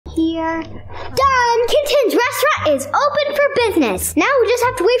here. Done! Kin Tin's restaurant is open for business. Now we just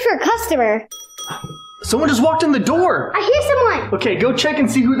have to wait for a customer. Someone just walked in the door. I hear someone. Okay, go check and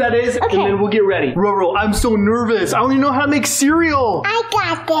see who that is, and then we'll get ready. RoRo, I'm so nervous. I only know how to make cereal. I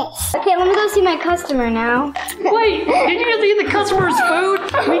got this. Okay, let me go see my customer now. Wait, did you just eat the customer's food?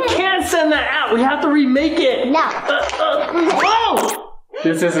 We can't send that out. We have to remake it. No. Oh!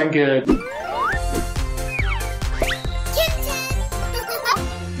 This isn't good.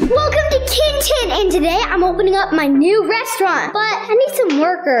 Welcome to Kin Tin, and today I'm opening up my new restaurant. But I need some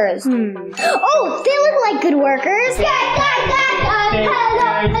workers. Oh, they look like good workers.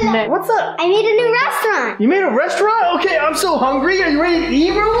 What's up? I made a new restaurant. You made a restaurant? Okay, I'm so hungry. Are you ready to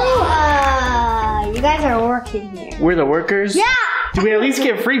eat, RoRo? You guys are working here. We're the workers? Yeah. Do we at least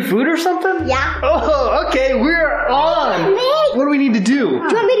get free food or something? Yeah. Oh, okay, we're on. What do we need to do? Do you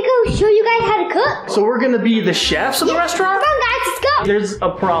want me to go show you guys how to cook? So we're gonna be the chefs of the restaurant? Come on, guys, let's go. There's a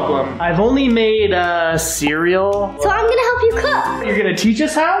problem. I've only made cereal. So I'm gonna help you cook. You're gonna teach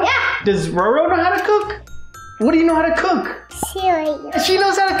us how? Yeah. Does RoRo know how to cook? What do you know how to cook? Cereal. She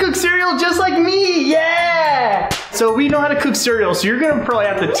knows how to cook cereal just like me. Yeah. So we know how to cook cereal. So you're gonna probably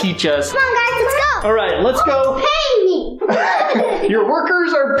have to teach us. Come on, guys, let's go. All right, let's go. Pay me. Your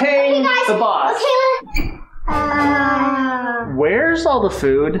workers are paying the boss. Okay, Where's all the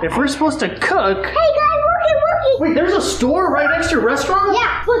food? If we're supposed to cook. Hey guys, looky. Wait, there's a store right next to your restaurant?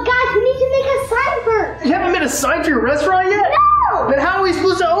 Yeah, but guys, we need to make a sign first. You haven't made a sign for your restaurant yet? No. Then how are we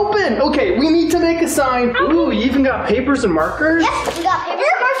supposed to open? Okay, we need to make a sign. Ooh, you even got papers and markers? Yes, we got paper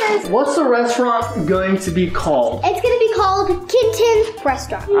and markers. What's the restaurant going to be called? It's gonna be called Kin Tin's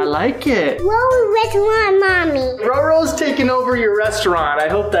Restaurant. I like it. RoRo Restaurant, Mommy. RoRo's taking over your restaurant. I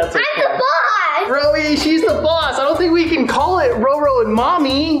hope that's okay. I'm the boss. Rowie, she's the boss. I don't think we can call it RoRo and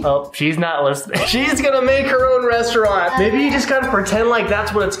Mommy. Oh, she's not listening. She's gonna make her own restaurant. Maybe you just gotta pretend like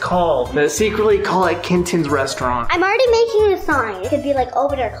that's what it's called. But secretly call it Kin Tin's Restaurant. I'm already making a sign. It could be like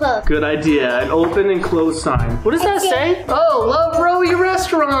open or closed. Good idea. An open and closed sign. What does that say? Oh, Love Rowie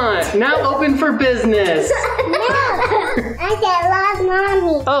Restaurant. Now open for business. No, I said love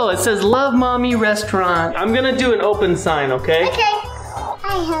Mommy. Oh, it says Love Mommy Restaurant. I'm gonna do an open sign, okay? Okay.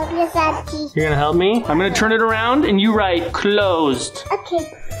 I help you, Daddy. You're gonna help me? I'm gonna turn it around and you write closed. Okay.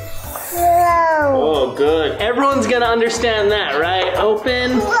 Oh, good. Everyone's gonna understand that, right?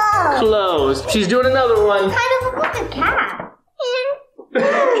 Open, closed. She's doing another one. Kind of look like a cat.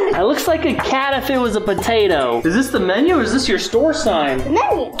 It looks like a cat if it was a potato. Is this the menu or is this your store sign? The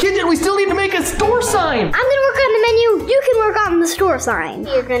menu. Kid, we still need to make a store sign. I'm gonna work on the menu. You can work on the store sign.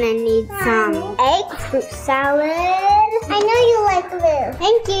 You're gonna need some egg, fruit salad. I know you like blue.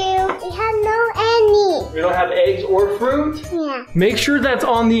 Thank you. We have no any. We don't have eggs or fruit? Yeah. Make sure that's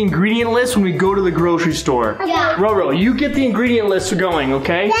on the ingredient list when we go to the grocery store. Yeah. RoRo, you get the ingredient list going,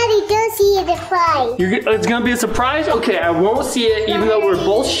 okay? Daddy, don't see the prize. It's gonna be a surprise? Okay, I won't see it even though we're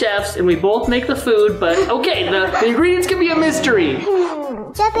both chefs and we both make the food, but okay, the ingredients can be a mystery.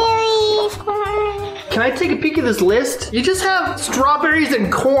 Strawberries, corn. Can I take a peek at this list? You just have strawberries and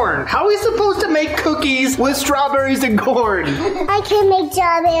corn. How are we supposed to make cookies with strawberries and corn? I can make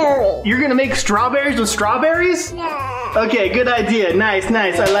strawberries. You're gonna make strawberries with strawberries? Yeah. Okay, good idea. Nice,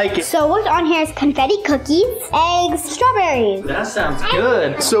 nice. I like it. So what's on here is confetti cookies, eggs, strawberries. That sounds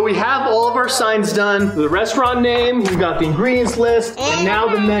good. So we have all of our signs done. The restaurant name, we've got the ingredients list, and now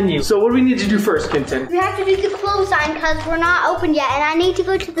the menu. So what do we need to do first, Kin Tin? We have to do the close sign because we're not open yet, and I need to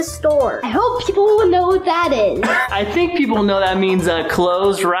go to the store. I hope people will know what that is. I think people know that means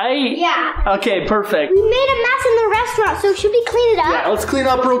closed, right? Yeah. Okay, perfect. We made a mess in the restaurant, so should we clean it up? Yeah, let's clean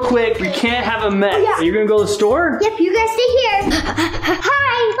up real quick. We can't have a mess. Yeah. You're gonna go to the store? Yep, you guys stay here.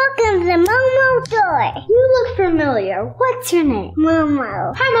 Hi, welcome to the Momo store. You look familiar. What's your name?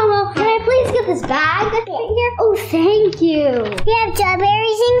 Momo. Hi, Momo. Can I please get this bag that's right here? Oh, thank you. We have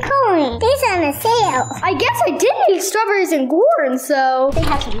strawberries and corn. These on a sale. I guess I did need strawberries and corn, so they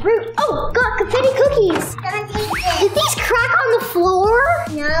have some fruit. Oh, got confetti cookies. Did these crack on the floor?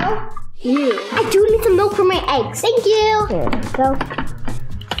 No. Ew. I do need some milk for my eggs. Thank you. Here we go.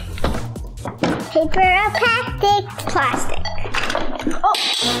 Paper or plastic? Plastic. Oh,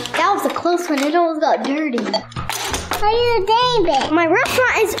 that was a close one. It almost got dirty. How are you doing, babe? My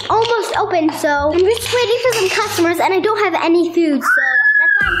restaurant is almost open, so I'm just waiting for some customers, and I don't have any food, so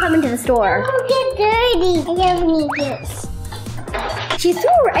that's why I'm coming to the store. Don't get dirty. I don't need this. She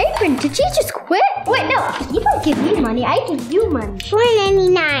threw her apron. Did she just quit? Wait, no. You don't give me money. I give you money.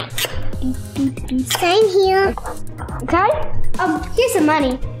 $1.99. Sign here. Okay. Here's some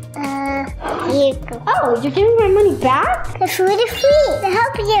money. Here you go. Oh, you're giving my money back? The food is free. To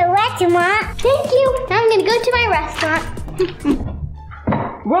help your restaurant. Thank you. Now I'm gonna go to my restaurant.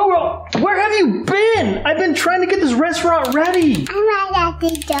 RoRo, where have you been? I've been trying to get this restaurant ready. I'm right at the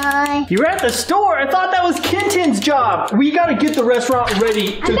door. You're at the store? I thought that was Kin Tin's job. We gotta get the restaurant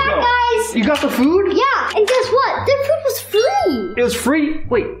ready to I'm back, go. guys. You got the food? Yeah, and guess what? Their food was free. It was free?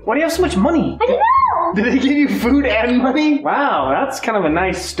 Wait, why do you have so much money? I don't know. Did they give you food and money? Wow, that's kind of a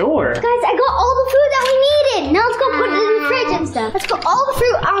nice store. Guys, I got all the food that we needed. Now let's go put it in the fridge and stuff. Let's put all the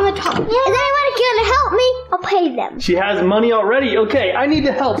fruit on the top. Is anyone gonna help me? I'll pay them. She has money already. Okay, I need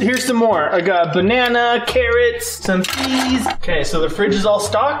to help. Here's some more. I got banana, carrots, some peas. Okay, so the fridge is all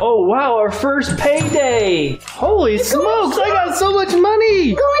stocked. Oh, wow, our first payday. Holy smokes, I got so much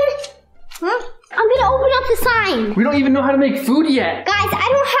money. Go in. Huh? I'm gonna open up the sign. We don't even know how to make food yet. Guys, I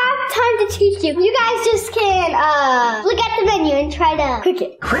don't have time to teach you. You guys just can look at the menu and try to cook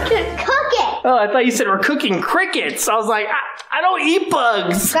it. Cricket? Cook it. Oh, I thought you said we're cooking crickets. I was like, I don't eat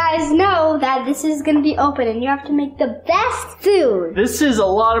bugs. Guys, know that this is gonna be open and you have to make the best food. This is a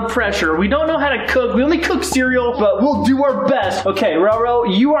lot of pressure. We don't know how to cook. We only cook cereal, but we'll do our best. Okay,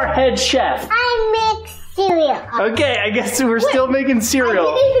 RoRo, you are head chef. I make cereal. Okay, I guess we're still making cereal.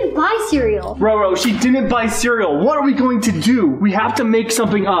 I didn't even buy cereal. RoRo, she didn't buy cereal. What are we going to do? We have to make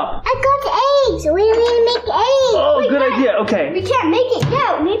something up. I got eggs. We need to make eggs. Oh, good idea. Okay. We can't make it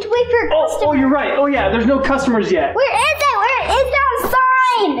yet. We need to wait for a customer. Oh, you're right. Oh, yeah, there's no customers yet. Where is it? Where is that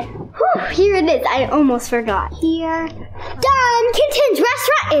sign? Whew, here it is. I almost forgot. Here. Done. Kin Tin's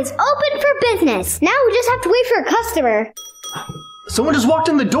restaurant is open for business. Now we just have to wait for a customer. Someone just walked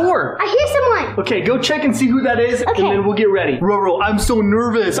in the door. I hear someone. Okay, go check and see who that is, and then we'll get ready. RoRo, I'm so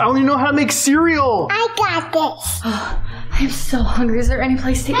nervous. I only know how to make cereal. I got this. I'm so hungry. Is there any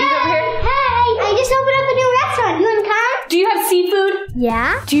place to eat over here? Hey, I just opened up a new restaurant. You want to come? Do you have seafood?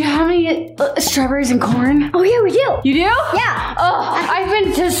 Yeah. Do you have any strawberries and corn? Oh, yeah, we do. You do? Yeah. Oh, I've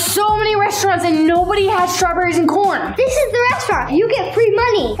been to so many restaurants and nobody has strawberries and corn. This is the restaurant. You get free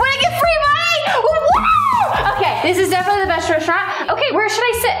money. When I get free money? Wow! Okay, this is definitely the best restaurant. Okay, where should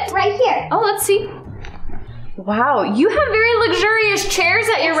I sit? Right here. Oh, let's see. Wow, you have very luxurious chairs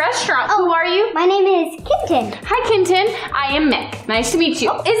at your restaurant. Who are you? My name is Kin Tin. Hi, Kin Tin. I am Mick. Nice to meet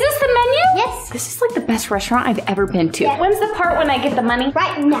you. Is this the menu? Yes. This is like the best restaurant I've ever been to. Yeah. When's the part when I get the money?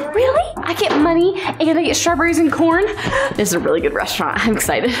 Right now. Really? I get money and I get strawberries and corn? This is a really good restaurant. I'm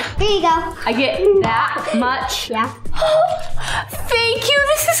excited. Here you go. I get that much? Yeah. Thank you.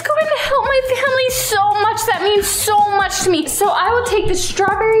 This is going to help my family so much. That means so much to me. So I will take the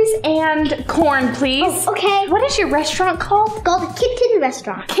strawberries and corn, please. Oh, okay. What is your restaurant called? It's called the Kin Tin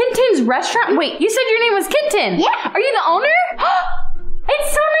Restaurant. Kin Tin's Restaurant? Wait, you said your name was Kin Tin? Yeah. Are you the owner?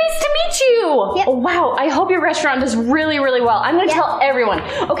 It's so nice to meet you. Yep. Oh, wow. I hope your restaurant does really, really well. I'm going to tell everyone.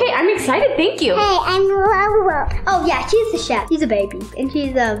 Okay, I'm excited. Thank you. Hey, I'm RoRo. Oh, yeah, she's the chef. She's a baby, and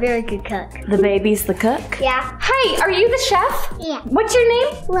she's a very good cook. The baby's the cook? Yeah. Hi, are you the chef? Yeah. What's your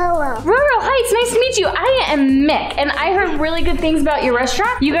name? RoRo. RoRo, hi, it's nice to meet you. I am Mick, and I heard really good things about your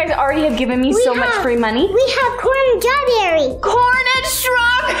restaurant. You guys already have given me so much free money. We have corn and strawberry. Corn and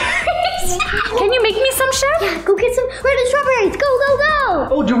strawberries! Can you make me some, chef? Yeah, go get some corn and strawberries. Go, go, go.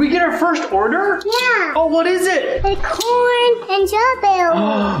 Oh, did we get our first order? Yeah. Oh, what is it? The corn and strawberry.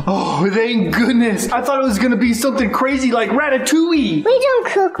 Oh, thank goodness. I thought it was going to be something crazy like ratatouille. We don't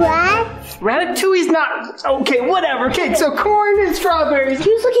cook rats. Ratatouille's not... Okay, whatever. Okay, so corn and strawberries. She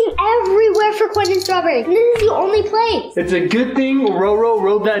was looking everywhere for corn and strawberries. And this is the only place. It's a good thing RoRo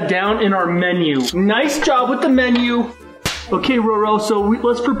wrote that down in our menu. Nice job with the menu. Okay, RoRo, so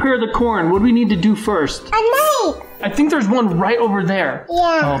let's prepare the corn. What do we need to do first? A knife. I think there's one right over there.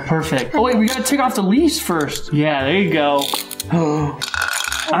 Yeah. Oh, perfect. Oh, wait, we gotta take off the leaves first. Yeah, there you go. Oh.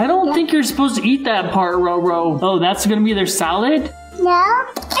 I don't think you're supposed to eat that part, RoRo. Oh, that's gonna be their salad? No.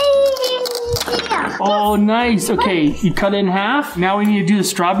 Oh, nice. Okay, you cut it in half. Now we need to do the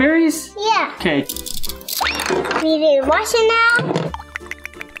strawberries? Yeah. Okay. We need to wash it now.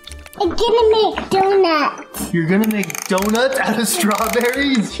 I'm gonna make donuts. You're gonna make donuts out of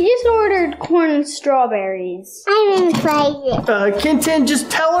strawberries? She just ordered corn and strawberries. I'm excited. Kin Tin, just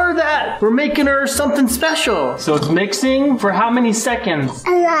tell her that we're making her something special. So it's mixing for how many seconds?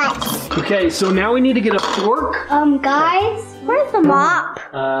 A lot. Okay, so now we need to get a fork. Guys, where's the mop?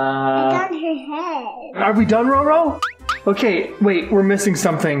 Are On her head. we done, RoRo? Okay, wait, we're missing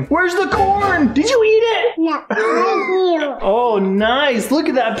something. Where's the corn? Did you eat it? No, I do. Oh, nice. Look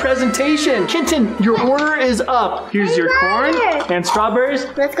at that presentation. Kin Tin, your order is up. Here's your corn and strawberries.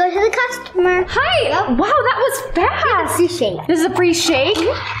 Let's go to the customer. Hi! Wow, that was fast! Free shake. This is a free shake?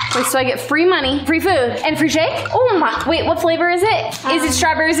 Wait, so I get free money, free food, and free shake? Oh my, wait, what flavor is it? Is it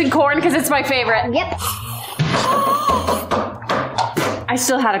strawberries and corn? Because it's my favorite. Yep. I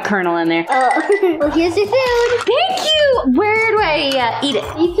still had a kernel in there. Well, here's your food. Thank you! Where do I eat it?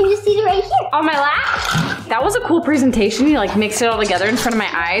 You can just eat it right here. On my lap? That was a cool presentation. You like mix it all together in front of my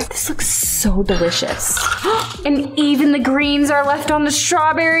eyes. This looks so delicious. And even the greens are left on the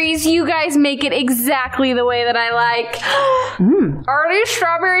strawberries. You guys make it exactly the way that I like. Are these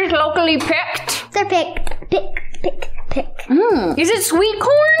strawberries locally picked? They're pick. Is it sweet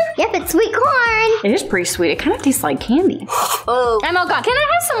corn? Yep, it's sweet corn. It is pretty sweet. It kind of tastes like candy. Oh. Oh God, can I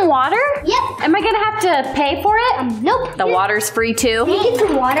have some water? Yep. Am I gonna have to pay for it? Nope. The water's free too. Can you get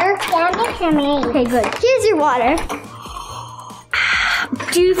some water? Yeah, get for me. Okay, good. Here's your water.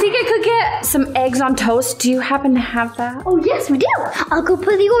 Do you think I could get some eggs on toast? Do you happen to have that? Oh, yes, we do. I'll go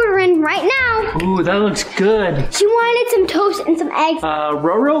put the order in right now. Ooh, that looks good. She wanted some toast and some eggs.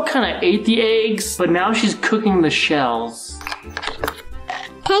 RoRo kind of ate the eggs, but now she's cooking the shells.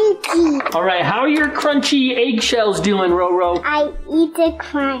 Thank you. All right, how are your crunchy eggshells doing, RoRo? I eat the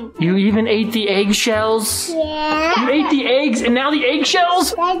crunch. You even ate the eggshells? Yeah. You ate the eggs and now the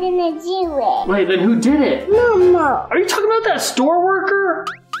eggshells? I didn't do it. Wait, then who did it? Mama. Are you talking about that store worker?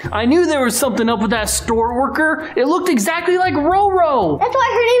 I knew there was something up with that store worker. It looked exactly like RoRo. That's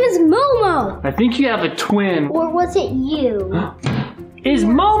why her name is Momo. I think you have a twin. Or was it you? Is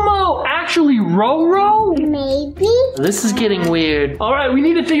Momo actually RoRo? Maybe. This is getting weird. All right, we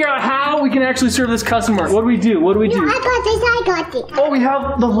need to figure out how we can actually serve this customer. What do we do? I got this. Oh, we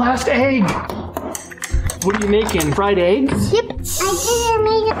have the last egg. What are you making? Fried eggs? Yep. I didn't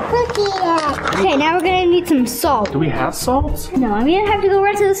make a cookie yet. Okay, now we're gonna need some salt. Do we have salt? No, I'm gonna have to go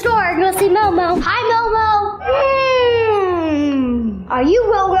right to the store and go see Momo. Hi, Momo. Are you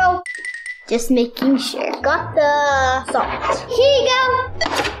RoRo? Just making sure. Got the salt. Here you go.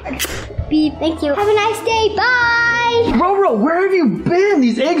 Beep. Thank you. Have a nice day. Bye. RoRo, where have you been?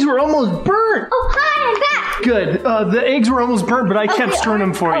 These eggs were almost burnt. Oh, hi, I'm back. Good. The eggs were almost burnt, but I kept stirring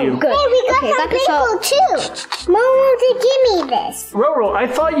them for you. Good. Hey, we got some pickle too. Momo did give me this. RoRo, I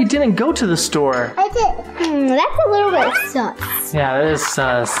thought you didn't go to the store. I did. That's a little bit sus. Yeah, that is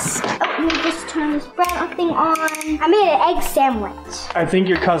sus. Let me just turn this brown thing on. I made an egg sandwich. I think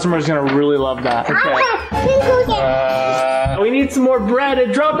your customer's gonna really love that. Okay. We need some more bread.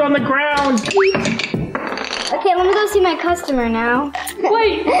 It dropped on the ground. Okay, let me go see my customer now.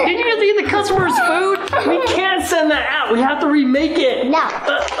 Wait, did you just eat the customer's food? We can't send that out. We have to remake it. No.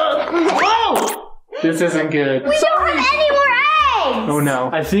 Oh! This isn't good. We don't have any more eggs. Oh no.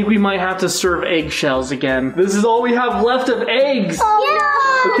 I think we might have to serve eggshells again. This is all we have left of eggs. Oh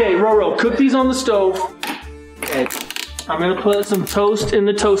no. Okay, RoRo, cook these on the stove. Okay. I'm gonna put some toast in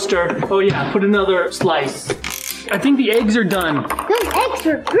the toaster. Oh yeah, put another slice. I think the eggs are done. Those eggs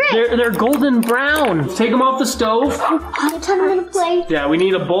are great. They're golden brown. Take them off the stove. I'll turn them in a plate. Yeah, we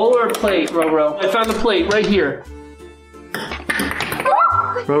need a bowl or a plate, RoRo. I found a plate right here.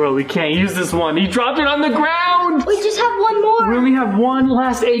 RoRo, we can't use this one. He dropped it on the ground. We just have one more. We only have one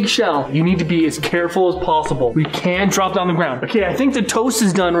last eggshell. You need to be as careful as possible. We can't drop it on the ground. Okay, I think the toast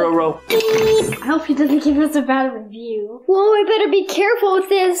is done, RoRo. I hope he doesn't give us a bad review. Whoa, I better be careful with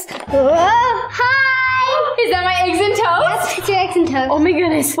this. Hi. Is that my eggs and toast? Yes, it's your eggs and toast. Oh my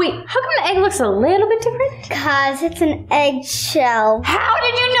goodness. Wait, how come the egg looks a little bit different? Because it's an eggshell. How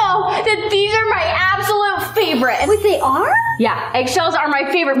did you know that these are my absolute favorite? Wait, they are? Yeah, eggshells are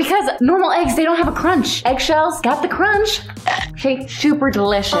my favorite because normal eggs, they don't have a crunch. Eggshells got the crunch. Okay, super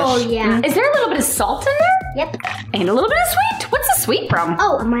delicious. Oh, yeah. Is there a little bit of salt in there? Yep. And a little bit of sweet. What's the sweet from?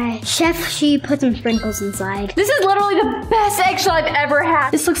 Oh, my chef, she put some sprinkles inside. This is literally the best eggshell I've ever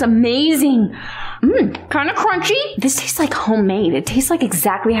had. This looks amazing. Kind of crunchy. This tastes like homemade. It tastes like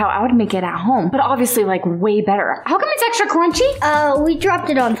exactly how I would make it at home, but obviously like way better. How come it's extra crunchy? We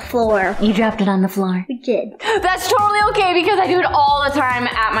dropped it on the floor. You dropped it on the floor. We did. That's totally okay because I do it all the time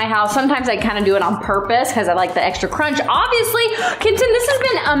at my house. Sometimes I kind of do it on purpose because I like the extra crunch. Obviously, Kin Tin, this has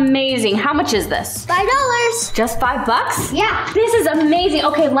been amazing. How much is this? $5. Just $5? Yeah. This is amazing.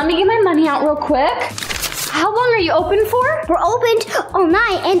 Okay, let me get my money out real quick. How long are you open for? We're open all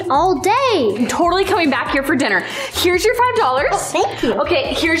night and all day. I'm totally coming back here for dinner. Here's your $5. Oh, thank you.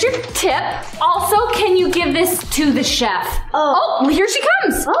 Okay, here's your tip. Also, can you give this to the chef? Oh, here she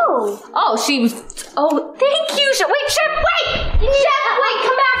comes. Oh, thank you. Wait, chef, wait. Chef, wait,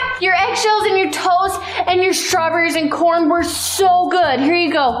 come back. Your eggshells and your toast and your strawberries and corn were so good. Here you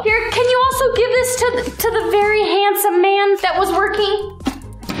go. Here, can you also give this to the very handsome man that was working?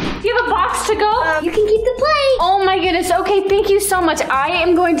 Do you have a box to go? You can keep the plate. Oh my goodness. Okay, thank you so much. I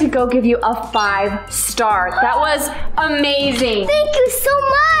am going to go give you a 5-star. That was amazing. Thank you so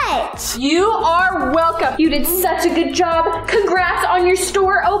much. You are welcome. You did such a good job. Congrats on your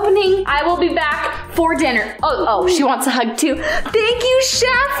store opening. I will be back for dinner. Oh, she wants a hug too. Thank you,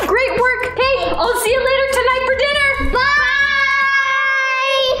 chef. Great work. Hey, I'll see you later tonight for dinner. Bye.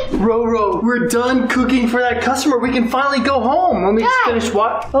 RoRo, we're done cooking for that customer. We can finally go home. Let me just finish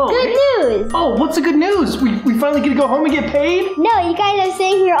what? Oh, Good news. Oh, what's the good news? We finally get to go home and get paid? No, you guys are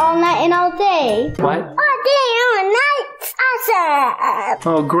staying here all night and all day. What? All day and all night. Awesome.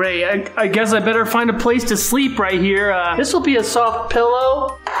 Oh, great. I guess I better find a place to sleep right here. This will be a soft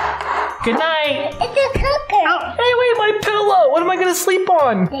pillow. Good night. It's a cooker. Oh, hey, wait, my pillow. What am I going to sleep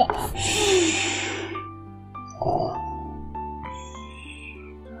on?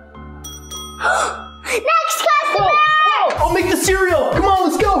 Next customer. Oh, I'll make the cereal. Come on,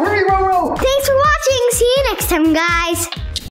 let's go. Hurry, RoRo. Thanks for watching. See you next time, guys.